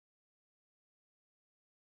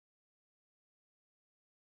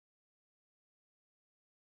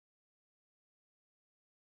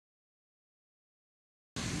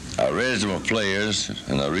I read it to my players,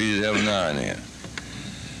 and I read it every now and then.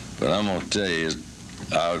 But I'm going to tell you,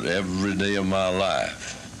 every day of my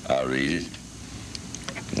life, I read it.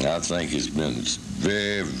 And I think it's been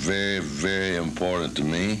very, very, very important to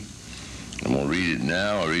me. I'm going to read it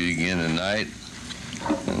now. I'll read it again tonight.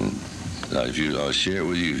 And I'll share it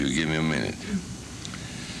with you if you give me a minute.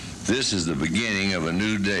 This is the beginning of a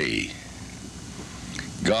new day.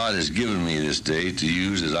 God has given me this day to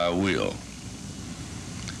use as I will.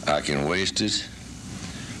 I can waste it,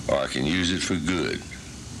 or I can use it for good.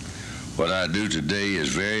 What I do today is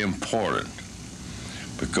very important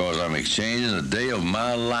because I'm exchanging a day of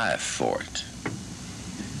my life for it.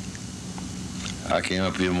 I came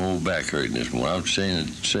up here with my old back hurting this morning. I'm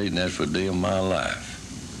saying that for a day of my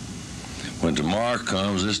life. When tomorrow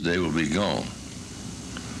comes, this day will be gone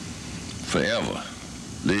forever,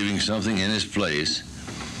 leaving something in its place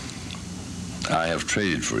I have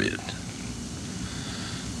traded for it.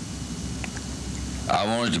 I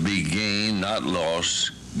want it to be gain, not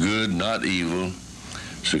loss, good, not evil,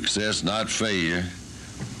 success, not failure,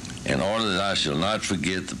 in order that I shall not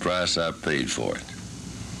forget the price I paid for it.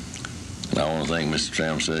 And I want to thank Mr.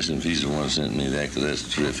 Tram Sessions if he's the one who sent me that, because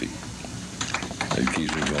that's terrific. It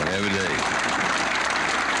keeps me going every day.